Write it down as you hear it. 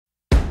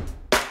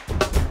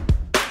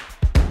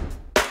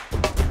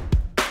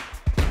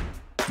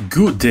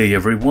Good day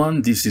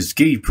everyone, this is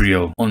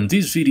Gabriel. On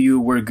this video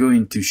we're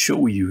going to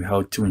show you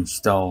how to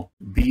install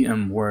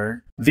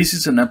VMware. This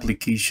is an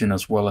application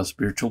as well as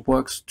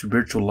VirtualBox to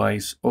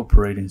virtualize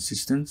operating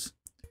systems.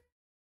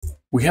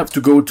 We have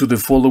to go to the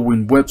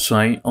following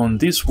website. On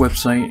this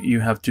website you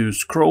have to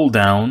scroll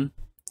down,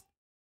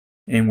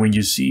 and when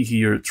you see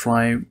here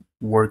try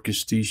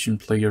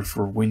workstation player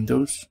for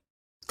Windows,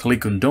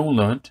 click on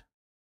download.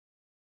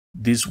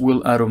 This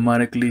will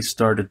automatically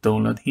start a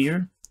download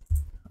here.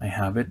 I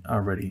have it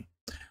already.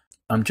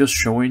 I'm just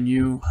showing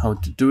you how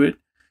to do it,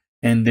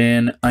 and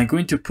then I'm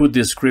going to put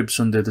the scripts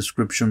on the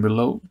description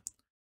below.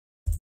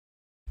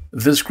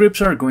 The scripts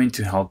are going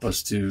to help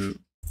us to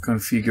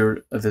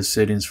configure the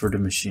settings for the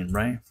machine,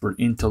 right? For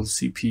Intel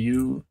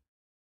CPU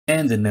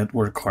and the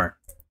network card.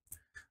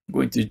 I'm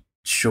going to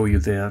show you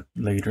that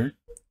later.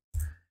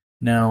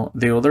 Now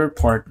the other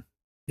part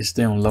is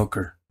the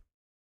unlocker.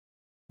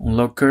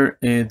 Unlocker,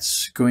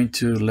 it's going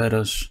to let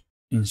us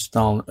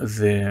install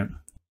the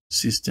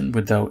system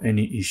without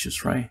any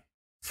issues, right?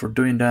 For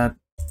doing that,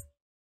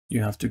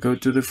 you have to go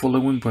to the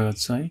following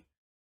website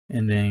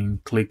and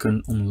then click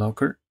on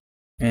Unlocker,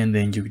 and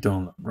then you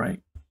download, right?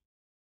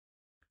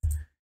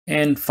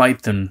 And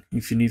Python,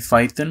 if you need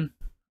Python,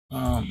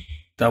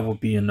 that will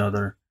be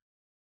another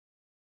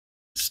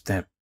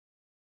step,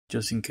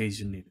 just in case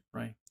you need it,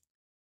 right?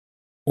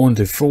 On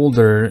the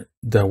folder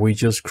that we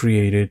just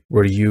created,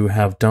 where you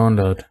have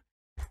downloaded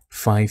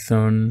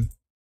Python,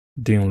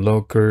 the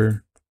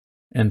Unlocker,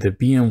 and the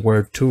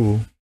VMware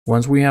tool,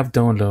 once we have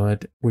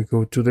downloaded, we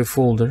go to the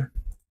folder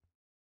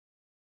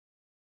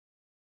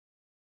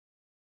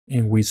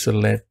and we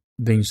select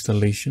the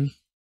installation.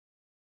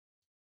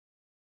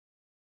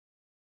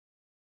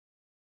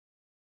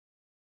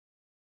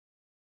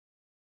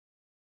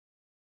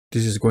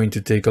 This is going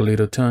to take a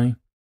little time.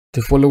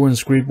 The following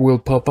script will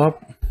pop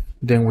up.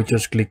 Then we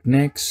just click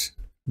next,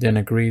 then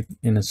agree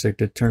and accept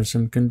the terms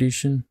and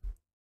condition.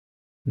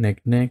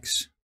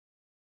 Next.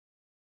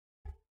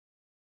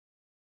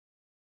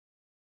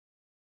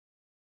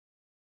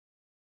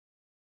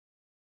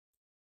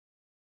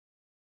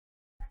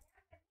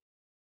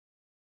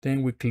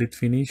 Then we click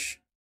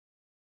finish.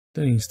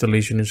 The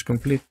installation is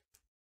complete.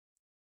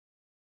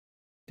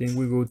 Then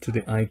we go to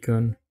the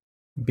icon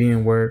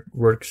VMware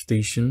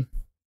Workstation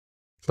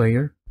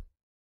Player.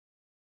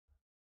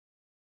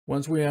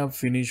 Once we have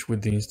finished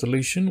with the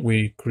installation,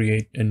 we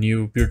create a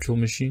new virtual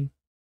machine.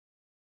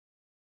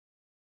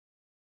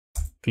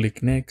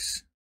 Click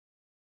next.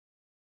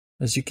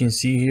 As you can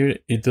see here,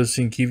 it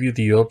doesn't give you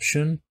the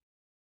option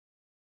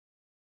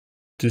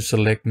to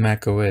select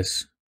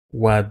macOS.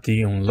 What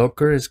the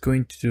unlocker is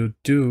going to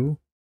do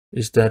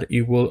is that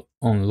it will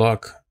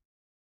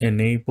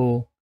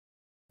enable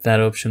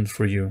that option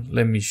for you.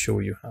 Let me show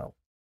you how.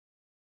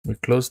 We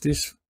close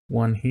this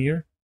one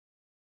here.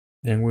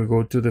 Then we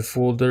go to the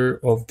folder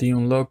of the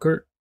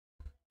unlocker.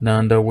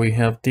 Now that we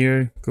have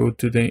there, go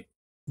to the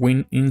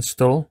Win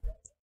install,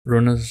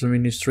 run as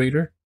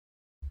administrator.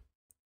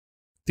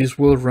 This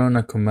will run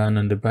a command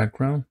in the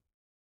background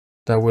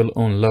that will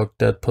unlock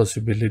that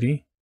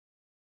possibility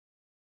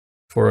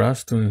for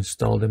us to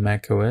install the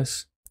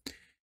macOS.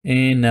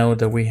 And now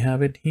that we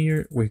have it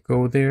here, we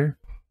go there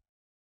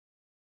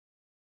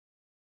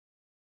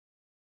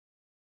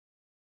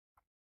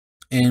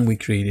and we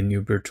create a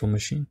new virtual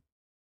machine.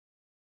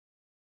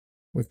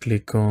 We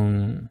click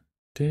on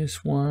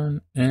this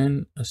one,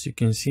 and as you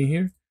can see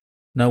here,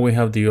 now we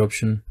have the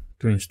option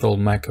to install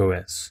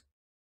macOS.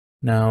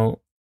 Now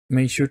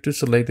make sure to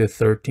select the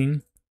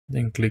 13,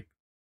 then click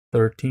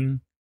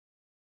 13,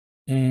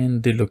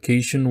 and the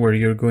location where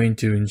you're going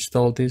to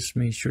install this,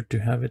 make sure to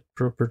have it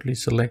properly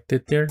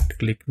selected there.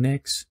 Click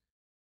next.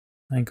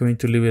 I'm going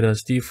to leave it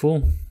as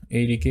default,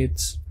 80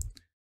 gigs,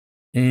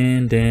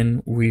 and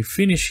then we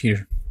finish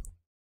here.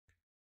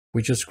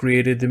 We just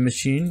created the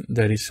machine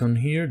that is on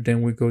here.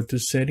 Then we go to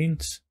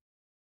settings.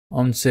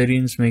 On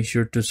settings, make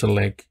sure to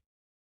select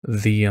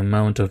the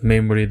amount of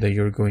memory that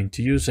you're going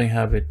to use. I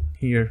have it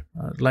here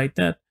like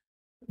that.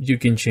 You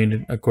can change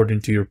it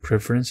according to your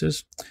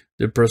preferences.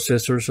 The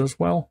processors as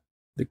well,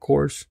 the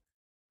cores,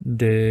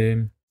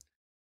 the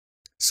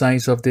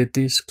size of the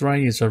disk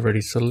drive is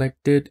already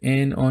selected.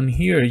 And on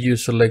here, you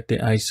select the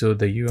ISO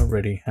that you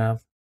already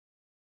have.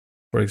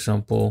 For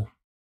example,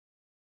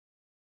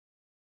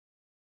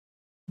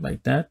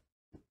 like that.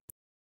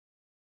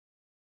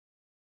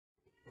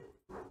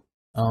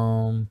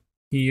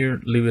 Here,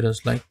 leave it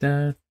as like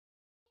that,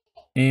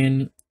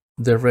 and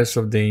the rest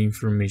of the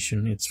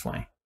information, it's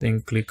fine.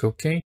 Then click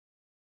OK.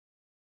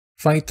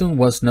 Python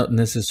was not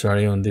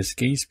necessary on this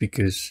case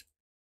because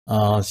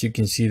as you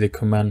can see, the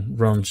command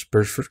runs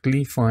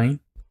perfectly fine.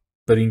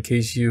 But in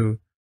case you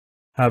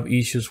have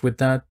issues with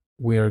that,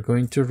 we are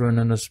going to run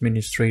an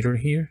administrator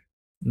here,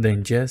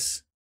 then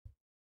yes.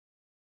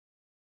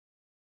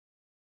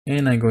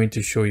 And I'm going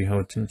to show you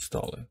how to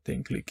install it.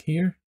 Then click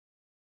here,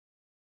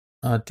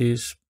 add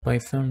this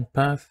Python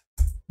path,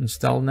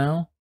 install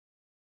now.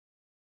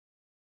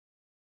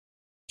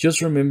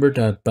 Just remember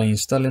that by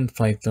installing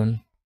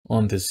Python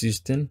on the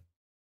system,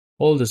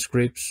 all the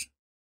scripts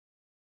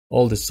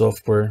all the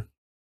software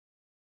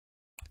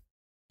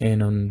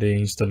and on the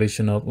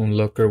installation of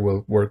Unlocker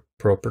will work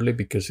properly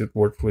because it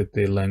works with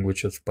the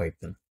language of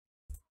Python.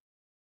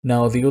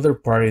 Now the other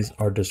part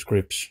are the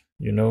scripts.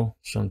 You know,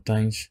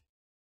 sometimes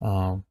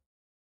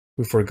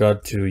we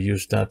forgot to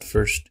use that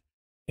first.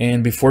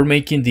 And before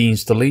making the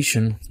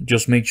installation,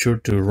 just make sure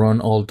to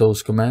run all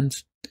those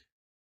commands.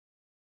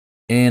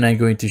 And I'm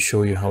going to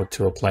show you how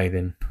to apply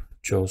them.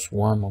 Just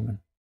one moment.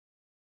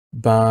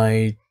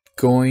 By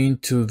going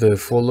to the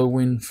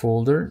following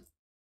folder,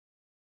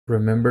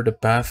 remember the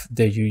path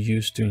that you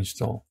used to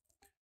install.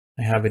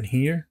 I have it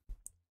here.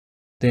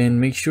 Then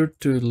make sure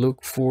to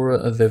look for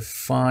the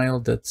file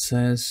that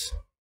says,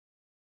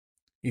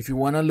 if you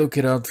want to look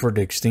it out for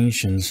the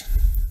extensions,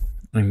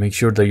 and make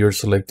sure that you're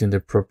selecting the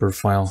proper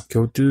file,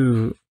 go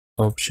to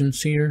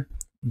options here,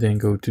 then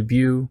go to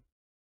view,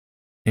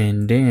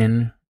 and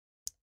then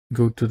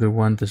go to the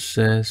one that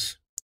says,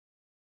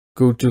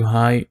 go to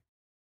hide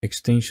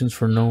extensions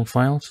for known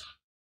files,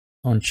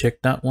 uncheck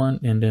that one,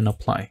 and then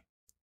apply.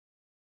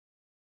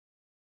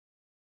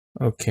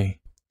 Okay,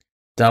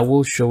 that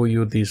will show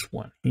you this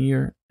one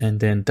here, and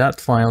then that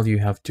file you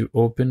have to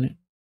open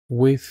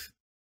with,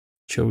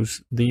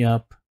 choose the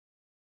app.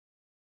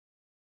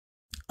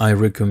 I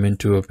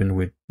recommend to open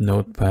with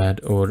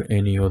Notepad or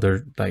any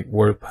other like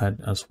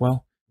WordPad as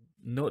well.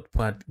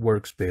 Notepad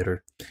works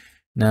better.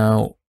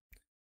 Now,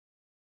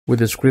 with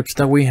the scripts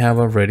that we have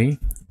already,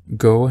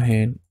 go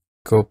ahead,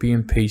 copy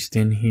and paste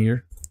in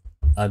here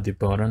at the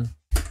bottom,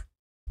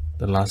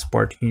 the last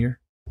part here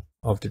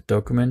of the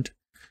document.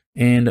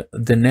 And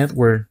the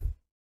network,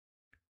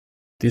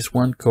 this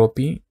one,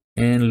 copy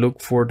and look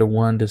for the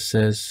one that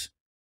says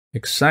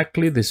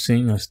exactly the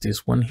same as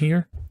this one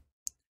here.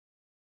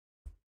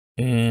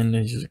 And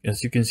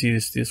as you can see,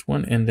 it's this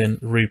one, and then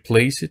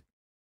replace it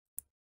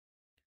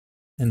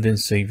and then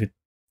save it.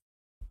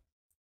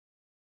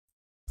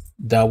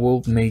 That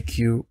will make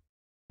you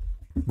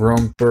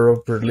run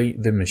properly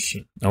the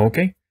machine.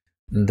 Okay,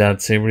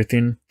 that's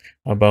everything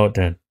about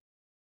that.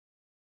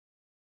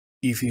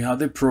 If you have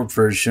the Pro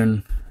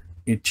version,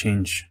 it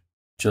changed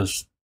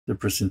just the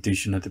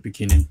presentation at the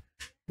beginning.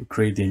 We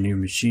create a new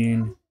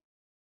machine,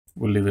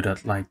 we'll leave it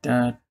at like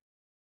that,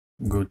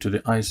 go to the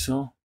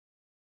ISO,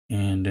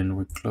 and then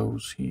we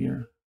close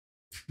here,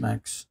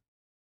 Max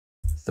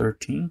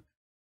 13,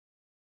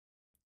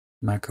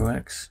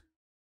 macOS.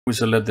 We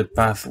select the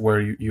path where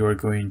you are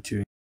going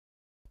to.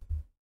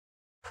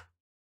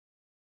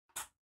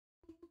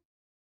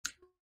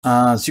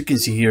 As you can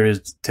see here,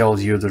 it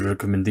tells you the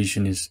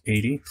recommendation is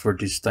 80 for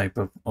this type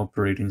of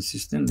operating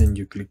system. Then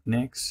you click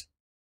next,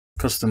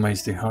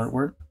 customize the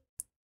hardware,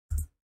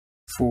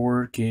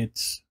 4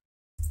 kits,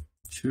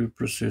 2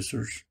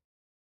 processors,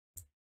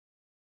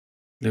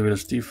 leave it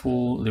as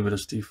default, leave it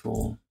as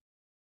default,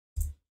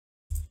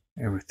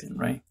 everything,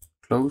 right?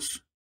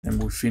 Close,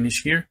 and we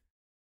finish here.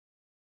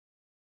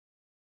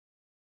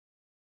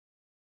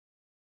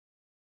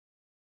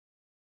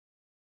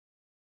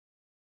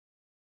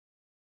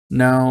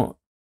 Now,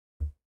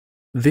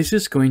 this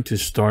is going to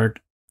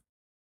start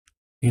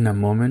in a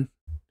moment,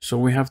 so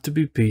we have to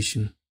be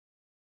patient.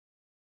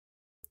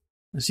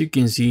 As you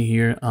can see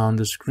here on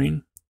the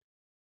screen,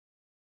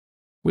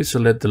 we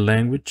select the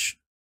language.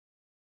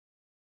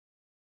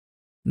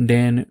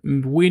 Then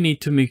we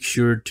need to make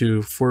sure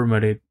to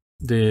format it,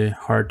 the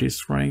hard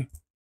disk, right?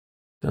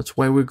 That's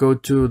why we go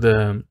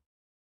to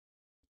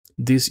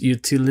this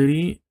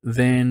utility,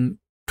 then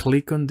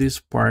click on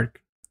this part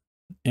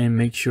and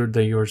make sure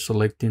that you're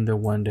selecting the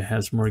one that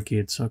has more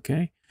gits.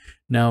 Okay,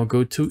 now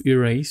go to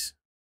erase.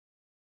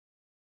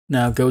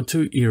 I'm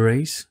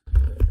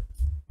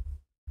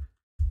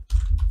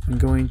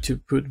going to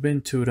put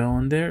Ventura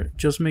on there.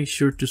 Just make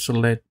sure to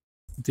select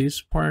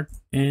this part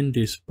and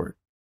this part,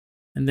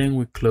 and then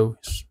we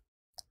close,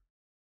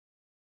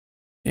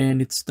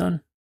 and it's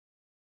done.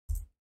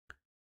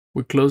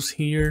 We close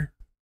here,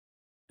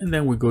 and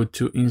then we go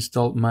to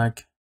install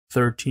Mac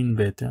 13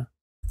 beta.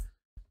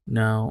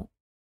 Now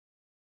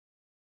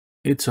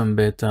it's on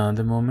beta at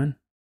the moment,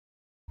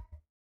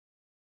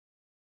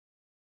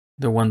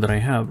 the one that I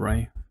have,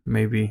 right?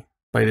 Maybe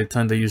by the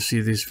time that you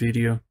see this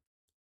video,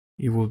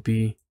 it will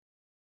be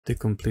the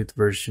complete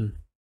version.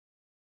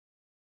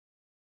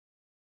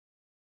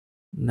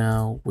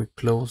 Now we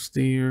close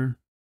there.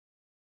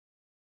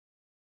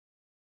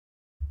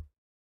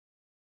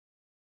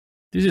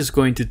 This is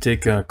going to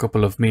take a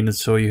couple of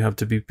minutes, so you have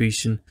to be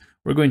patient.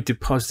 We're going to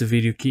pause the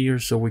video here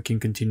so we can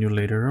continue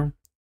later on.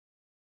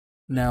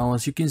 Now,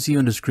 as you can see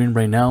on the screen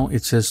right now,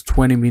 it says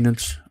 20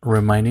 minutes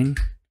remaining.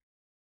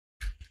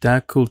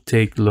 That could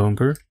take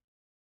longer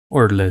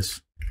or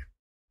less.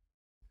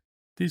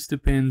 This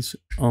depends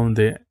on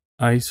the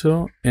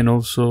ISO and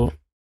also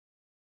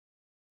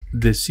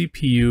the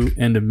CPU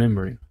and the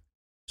memory.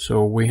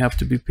 So we have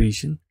to be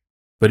patient,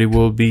 but it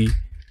will be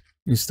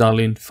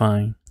installing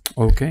fine.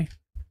 Okay.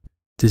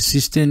 The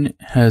system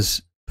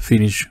has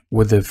finished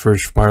with the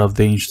first part of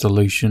the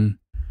installation.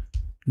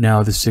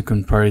 Now the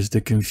second part is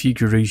the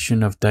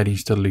configuration of that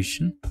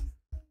installation.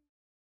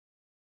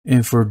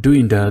 And for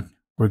doing that,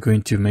 we're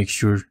going to make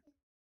sure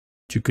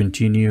to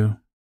continue.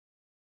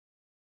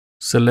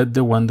 Select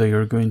the one that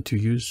you're going to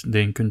use,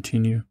 then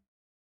continue.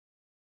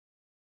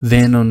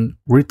 Then on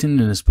written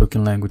and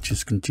spoken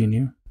languages,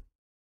 continue.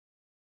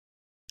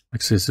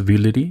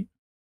 Accessibility,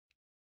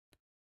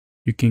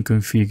 you can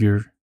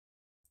configure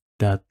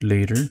that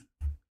later.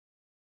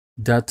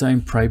 Data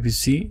and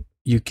privacy,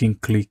 you can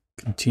click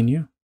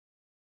continue.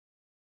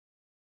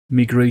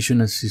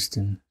 Migration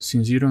assistant,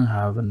 since you don't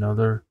have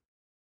another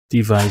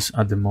device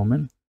at the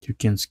moment, you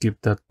can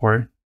skip that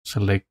part.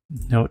 Select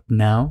not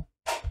now.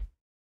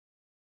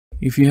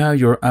 If you have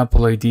your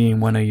Apple ID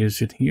and want to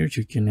use it here,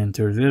 you can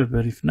enter there,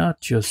 but if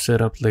not, just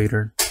set up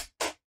later.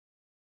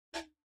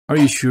 Are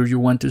you sure you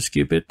want to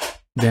skip it?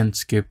 Then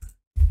skip.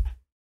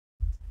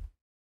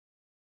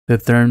 The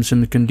terms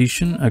and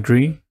condition,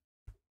 agree.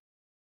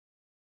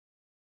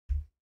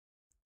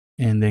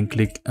 And then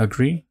click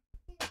agree.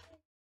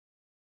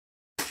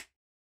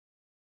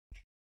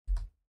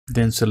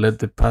 Then select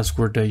the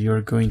password that you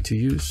are going to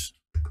use.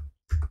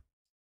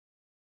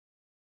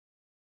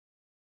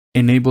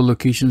 Enable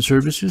location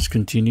services,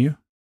 continue.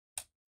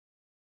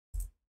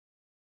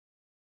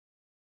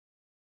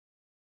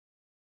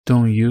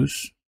 Don't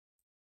use.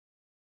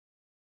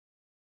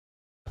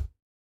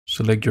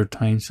 Select your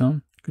time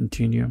zone,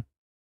 continue.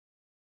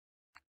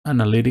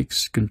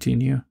 Analytics,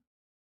 continue.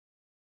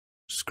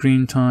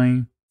 Screen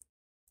time,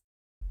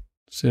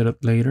 set up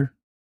later.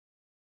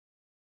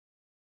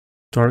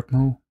 Dark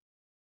mode.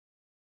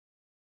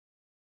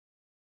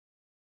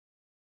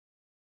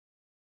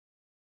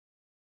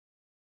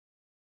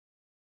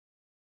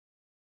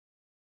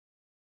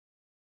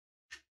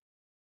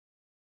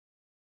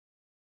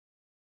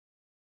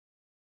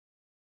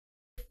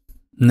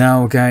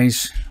 Now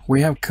guys,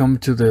 we have come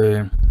to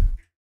the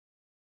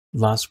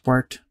last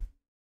part.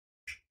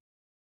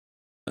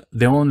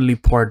 The only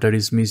part that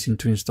is missing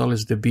to install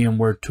is the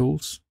VMware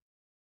tools.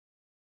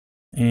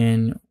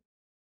 And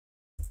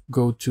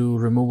go to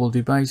removable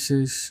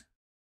devices.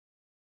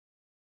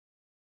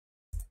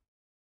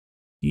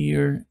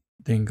 Here,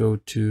 then go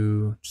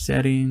to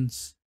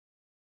settings.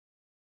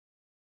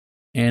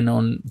 And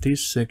on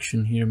this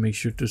section here, make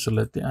sure to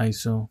select the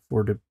ISO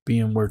for the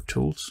VMware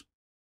tools.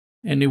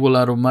 And it will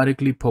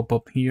automatically pop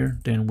up here.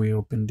 Then we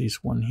open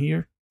this one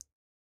here.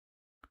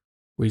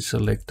 We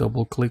select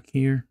double click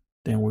here.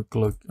 Then we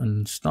click on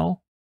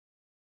install.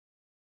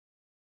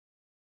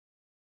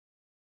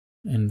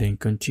 And then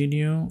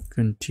continue.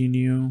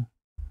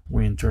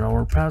 We enter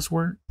our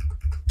password.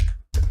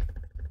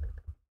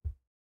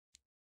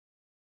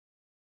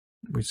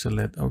 We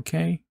select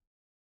OK.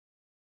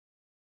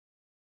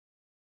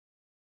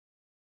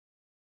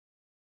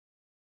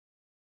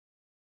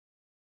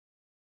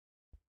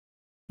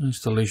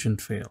 Installation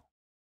fail.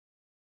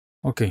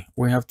 Okay,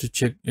 we have to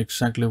check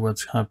exactly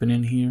what's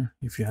happening here.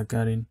 If you're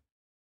getting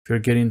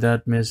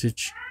that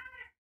message.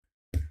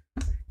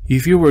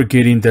 If you were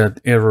getting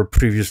that error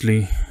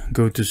previously,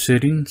 go to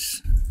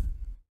settings.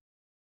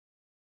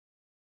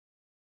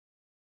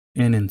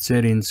 And in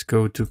settings,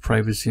 go to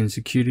privacy and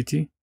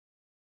security.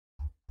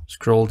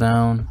 Scroll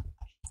down.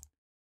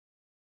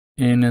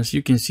 And as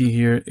you can see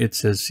here, it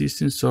says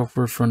system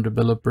software from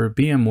developer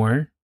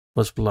VMware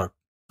was blocked.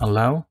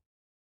 Allow.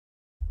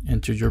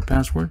 Enter your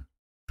password.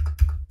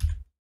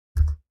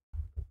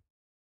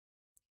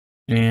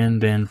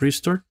 And then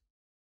restart.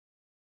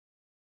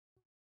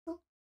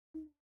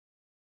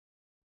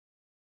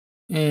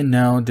 And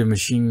now the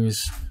machine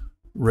is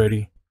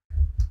ready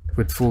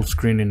with full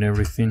screen and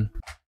everything.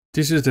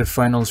 This is the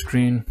final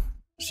screen.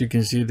 As you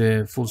can see,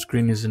 the full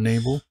screen is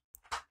enabled.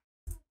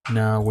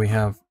 Now we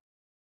have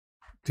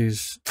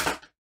this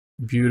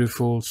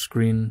beautiful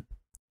screen.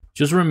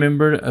 Just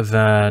remember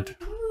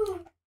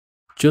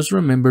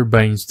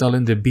by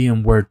installing the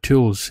VMware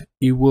tools,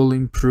 it will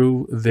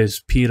improve the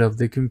speed of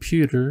the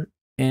computer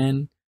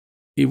and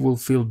it will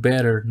feel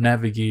better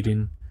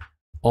navigating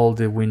all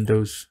the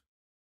Windows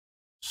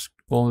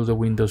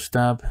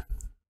tab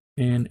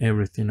and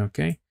everything.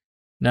 Okay,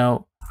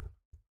 now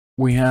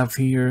we have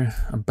here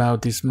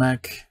about this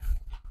MacOS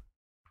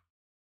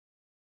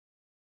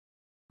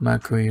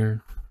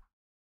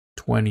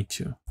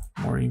 22,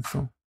 more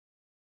info.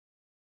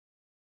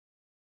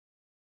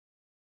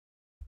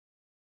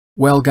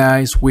 Well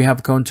guys, we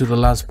have come to the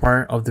last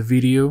part of the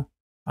video.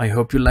 I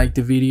hope you liked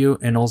the video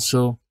and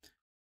also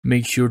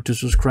make sure to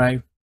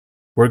subscribe.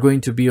 We're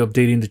going to be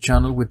updating the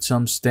channel with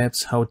some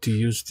steps how to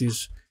use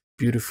this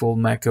beautiful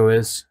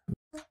macOS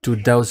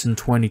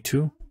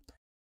 2022.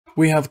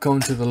 We have come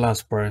to the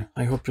last part.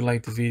 I hope you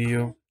liked the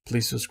video.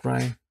 Please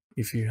subscribe.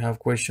 If you have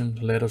questions,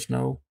 let us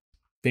know.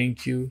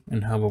 Thank you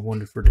and have a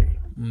wonderful day.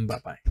 Bye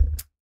bye.